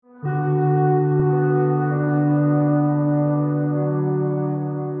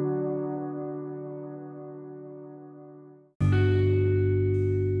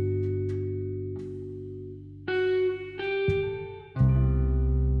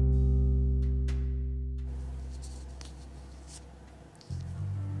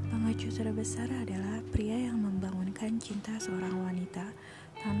Lucu terbesar adalah pria yang membangunkan cinta seorang wanita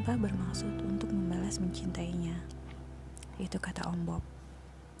tanpa bermaksud untuk membalas mencintainya. Itu kata Om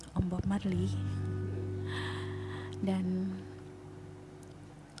Bob Marley. Dan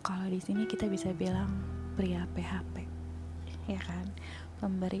kalau di sini kita bisa bilang pria PHP, ya kan?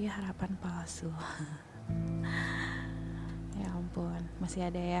 Pemberi harapan palsu. Ya ampun, masih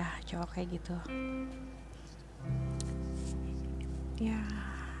ada ya cowok kayak gitu. Ya,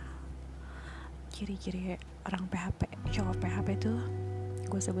 ciri-ciri orang PHP, cowok PHP tuh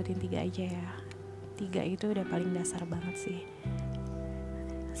gue sebutin 3 aja ya. 3 itu udah paling dasar banget sih.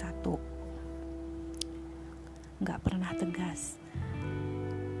 1, gak pernah tegas.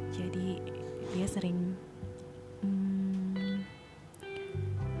 Jadi dia sering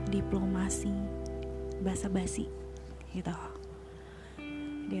diplomasi, basa-basi gitu.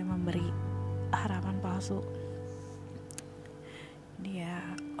 Dia memberi harapan palsu. Dia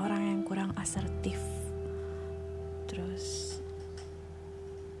orang yang kurang asertif. Terus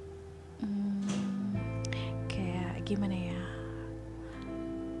kayak gimana ya,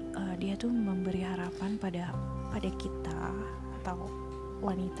 dia tuh memberi harapan pada kita atau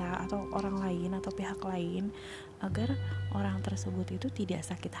wanita atau orang lain atau pihak lain agar orang tersebut itu tidak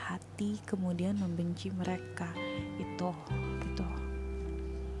sakit hati kemudian membenci mereka. Itu gitu.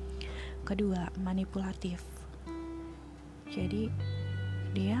 Kedua, manipulatif. Jadi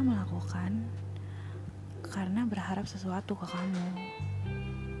dia melakukan karena berharap sesuatu ke kamu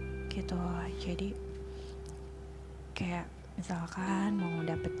gitu. Jadi kayak misalkan mau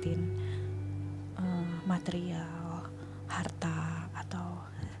dapetin material, harta, atau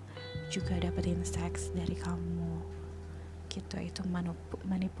juga dapetin seks dari kamu gitu. Itu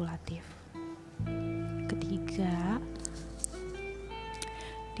manipulatif. Ketiga,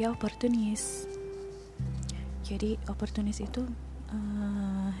 dia oportunis. Jadi oportunis itu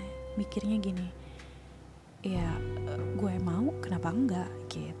mikirnya gini, ya gue mau kenapa enggak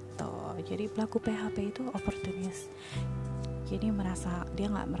gitu. Jadi pelaku PHP itu oportunis. Jadi dia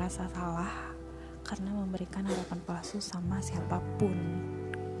nggak merasa salah karena memberikan harapan palsu sama siapapun.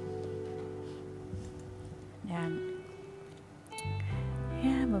 Dan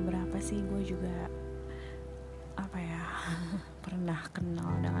ya beberapa sih gue juga pernah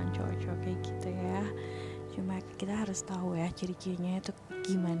kenal dengan cowok-cowok kayak gitu ya. Cuma kita harus tahu ya ciri-cirinya itu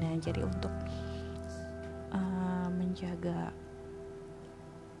gimana. Jadi untuk menjaga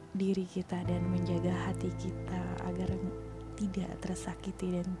diri kita dan menjaga hati kita agar tidak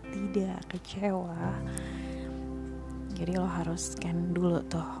tersakiti dan tidak kecewa, jadi lo harus scan dulu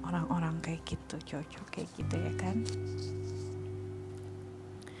tuh orang-orang kayak gitu, cowok-cowok kayak gitu ya kan.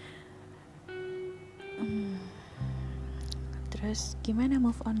 Terus gimana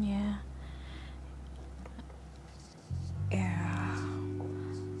move on-nya? Ya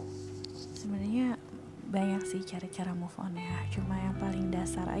sebenarnya banyak sih cara-cara move on ya. Cuma yang paling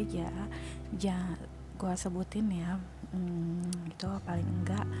dasar aja gue sebutin ya, itu paling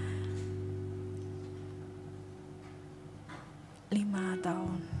enggak 5 atau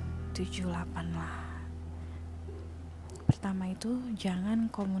 7, 8 lah. Pertama itu jangan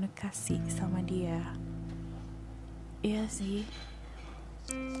komunikasi sama dia. Iya sih,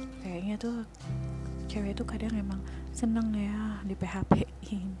 kayaknya tuh cewek tuh kadang emang seneng ya di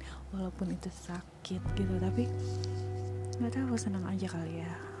PHP-in walaupun itu sakit gitu, tapi nggak tahu, seneng aja kali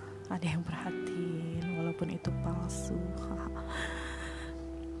ya ada yang perhatiin walaupun itu palsu.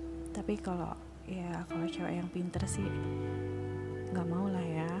 Tapi kalau cewek yang pinter sih nggak mau lah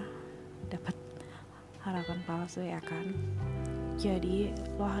ya dapat harapan palsu ya kan. Jadi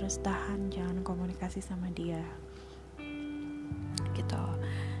lo harus tahan, jangan komunikasi sama dia gitu.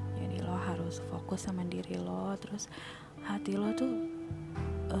 Jadi lo harus fokus sama diri lo, terus hati lo tuh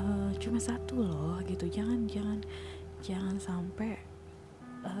cuma satu lo gitu. Jangan sampai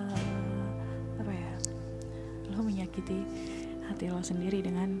lo menyakiti hati lo sendiri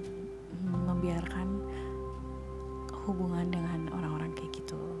dengan membiarkan hubungan dengan orang-orang kayak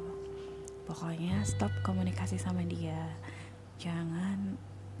gitu. Pokoknya stop komunikasi sama dia. Jangan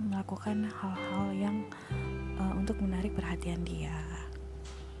melakukan hal-hal yang untuk menarik perhatian dia.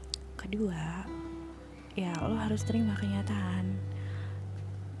 Kedua, ya lo harus terima kenyataan.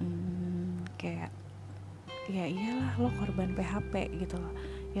 Kayak ya iyalah lo korban PHP gitu loh.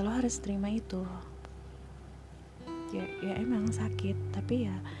 Ya lo harus terima itu. Ya emang sakit, tapi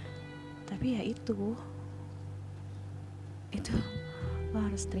ya itu lo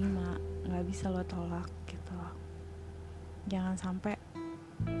harus terima, nggak bisa lo tolak gitu. Jangan sampai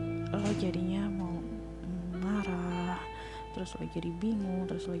lo jadinya mau marah, terus lo jadi bingung,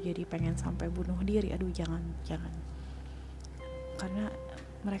 terus lo jadi pengen sampai bunuh diri. Aduh, jangan. Karena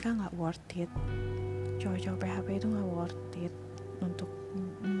mereka nggak worth it. Cowok-cowok PHP itu nggak worth it untuk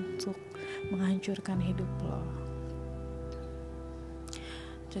menghancurkan hidup lo.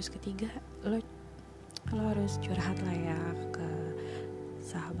 Terus ketiga, lo harus curhat lah ya ke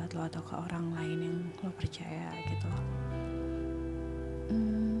sahabat lo atau ke orang lain yang lo percaya gitu.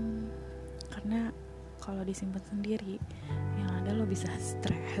 Karena kalau disimpan sendiri, yang ada lo bisa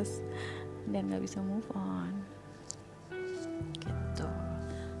stres dan gak bisa move on gitu.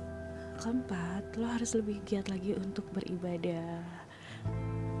 Keempat, lo harus lebih giat lagi untuk beribadah.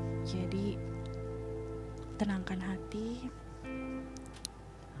 Jadi tenangkan hati,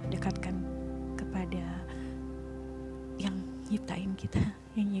 dekatkan kepada yang nyiptain kita,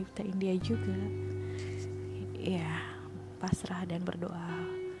 yang nyiptain dia juga. Ya, pasrah dan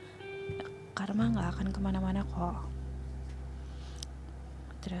berdoa. Karma gak akan kemana-mana kok.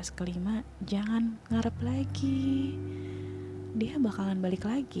 Terus kelima, jangan ngarep lagi. Dia bakalan balik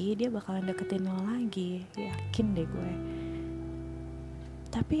lagi, dia bakalan deketin lo lagi, yakin deh gue.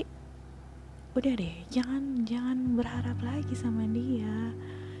 Tapi udah deh, jangan berharap lagi sama dia.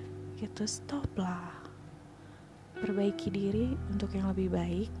 Gitu, stop lah. Perbaiki diri untuk yang lebih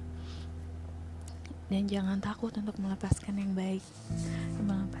baik. Dan jangan takut untuk melepaskan yang baik,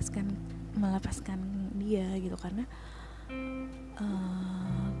 melepaskan dia gitu, karena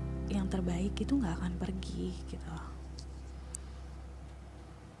yang terbaik itu nggak akan pergi gitu.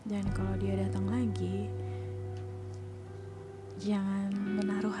 Dan kalau dia datang lagi, jangan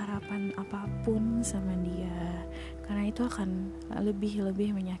menaruh harapan apapun sama dia, karena itu akan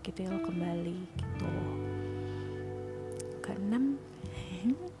lebih menyakiti lo kembali gitu. Keenam,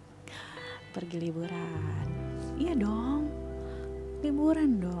 pergi liburan. Iya dong,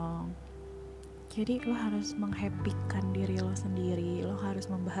 liburan dong. Jadi lo harus menghappykan diri lo sendiri, lo harus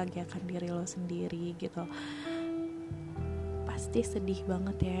membahagiakan diri lo sendiri gitu. Pasti sedih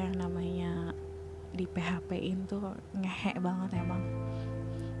banget ya, namanya di PHP-in tuh ngehe banget emang.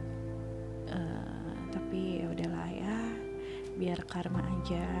 Tapi ya udahlah ya, biar karma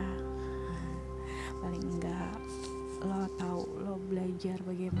aja. Paling enggak lo tahu, lo belajar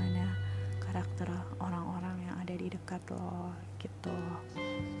bagaimana karakter orang-orang yang ada di dekat lo gitu.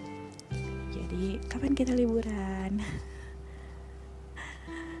 Jadi kapan kita liburan?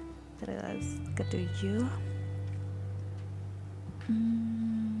 Terus ketujuh,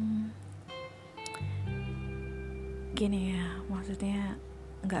 gini ya, maksudnya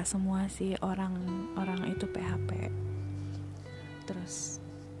nggak semua sih orang itu PHP. Terus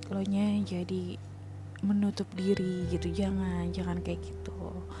lo nya jadi menutup diri gitu, jangan kayak gitu.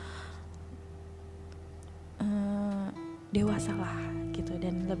 Dewasalah gitu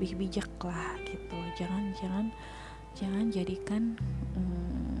dan lebih bijak lah gitu. Jangan jadikan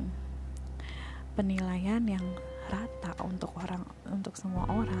penilaian yang rata untuk semua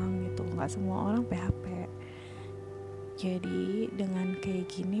orang gitu. Nggak semua orang PHP. Jadi dengan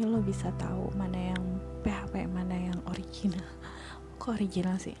kayak gini lo bisa tahu mana yang PHP, mana yang original. Kok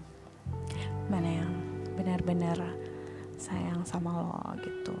original sih? Mana yang benar-benar sayang sama lo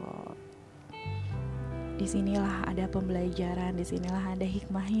gitu. Disinilah ada pembelajaran, disinilah ada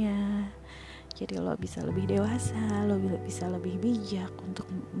hikmahnya. Jadi lo bisa lebih dewasa, lo bisa lebih bijak untuk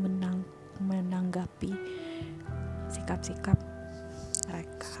menanggapi sikap-sikap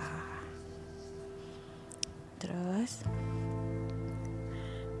mereka. Terus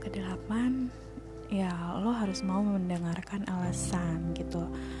kedelapan, ya lo harus mau mendengarkan alasan gitu.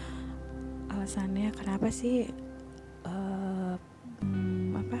 Alasannya kenapa sih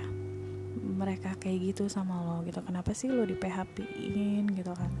mereka kayak gitu sama lo gitu, kenapa sih lo di PHP-in gitu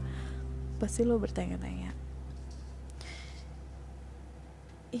kan. Pasti lo bertanya-tanya.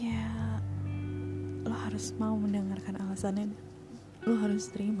 Ya lo harus mau mendengarkan alasannya, lo harus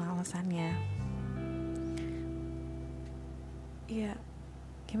terima alasannya. Ya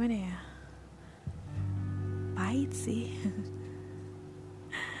gimana ya, pahit sih.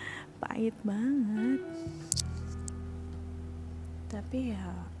 Pahit banget, tapi ya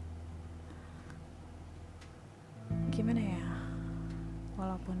gimana ya,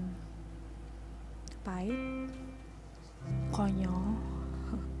 walaupun pahit, konyol,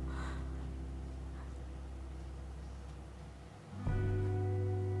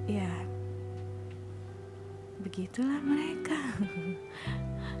 ya begitulah mereka.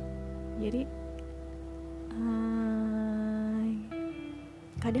 Jadi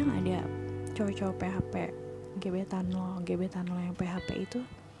kadang ada cowok-cowok PHP gebetan lo yang PHP itu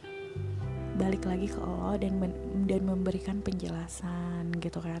balik lagi ke lo dan memberikan penjelasan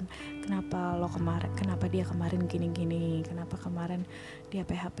gitu kan, kenapa dia kemarin gini, kenapa kemarin dia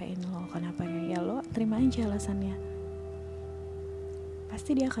PHP-in lo, kenapa ya lo terima aja alasannya.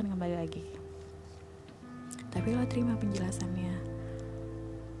 pasti dia akan kembali lagi. Tapi lo terima penjelasannya,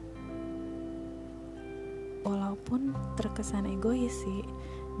 walaupun terkesan egois sih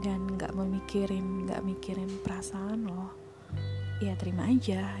dan nggak mikirin perasaan lo, ya terima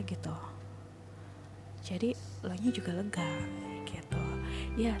aja gitu. Jadi lo nya juga lega gitu.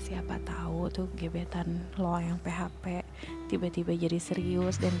 Ya siapa tahu tuh gebetan lo yang PHP tiba-tiba jadi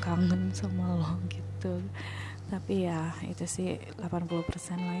serius dan kangen sama lo gitu. Tapi ya itu sih 80%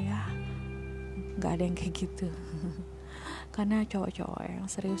 lah ya, nggak ada yang kayak gitu. Karena cowok-cowok yang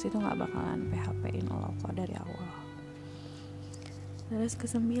serius itu nggak bakalan PHP-in lo kok dari awal. Terus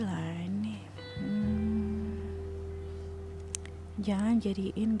ke-9 nih, jangan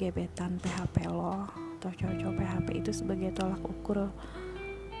jadiin gebetan PHP lo atau cowok-cowok PHP itu sebagai tolak ukur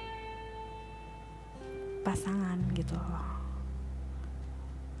pasangan gitu loh.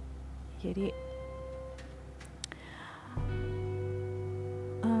 Jadi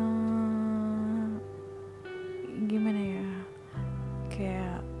gimana ya,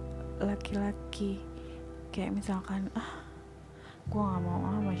 kayak laki-laki kayak misalkan gue nggak mau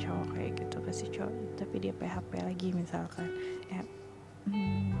sama cowok kayak gitu, pasti cowok tapi dia PHP lagi misalkan ya,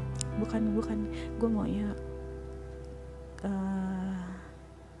 bukan gue maunya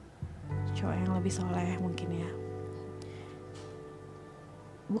cowok yang lebih soleh mungkin ya,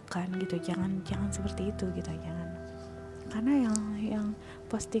 bukan gitu, jangan seperti itu gitu, jangan. Karena yang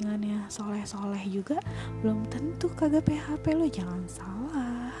postingannya soleh juga belum tentu kagak PHP lo, jangan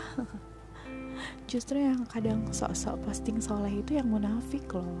salah. Justru yang kadang sok-sok posting soleh itu yang munafik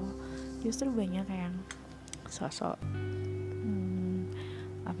loh. Justru banyak yang sok-sok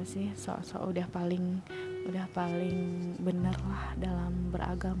sok-sok udah paling bener lah dalam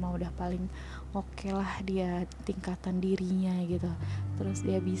beragama, udah paling oke lah dia tingkatan dirinya gitu, terus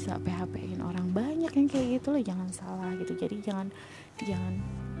dia bisa PHP-in orang, banyak yang kayak gitu loh, jangan salah gitu. Jadi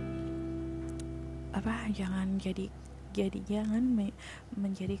jangan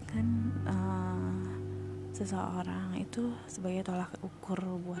menjadikan seseorang itu sebagai tolak ukur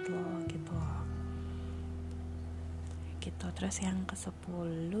buat lo gitu. Terus yang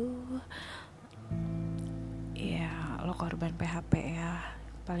ke-10, ya lo korban PHP ya,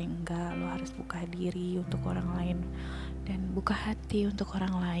 paling enggak lo harus buka diri untuk orang lain dan buka hati untuk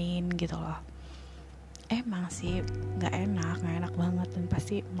orang lain gitu loh. Emang sih nggak enak banget dan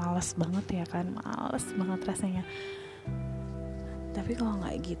pasti males banget ya kan, males banget rasanya. Tapi kalau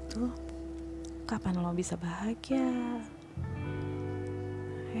nggak gitu, kapan lo bisa bahagia?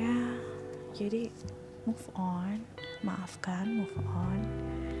 Ya, jadi move on,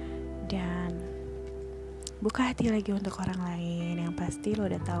 dan buka hati lagi untuk orang lain. Yang pasti lo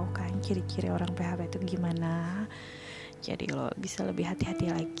udah tahu kan ciri-ciri orang PHP itu gimana. Jadi lo bisa lebih hati-hati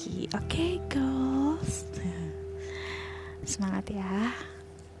lagi. Oke, girls, semangat ya.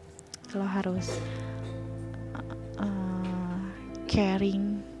 Lo harus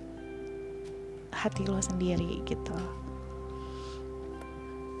caring hati lo sendiri gitu.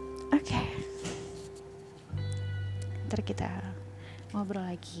 Oke. Ntar kita ngobrol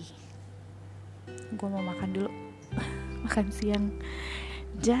lagi. Gue mau makan dulu. Makan siang.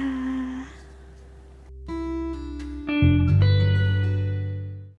 Dah.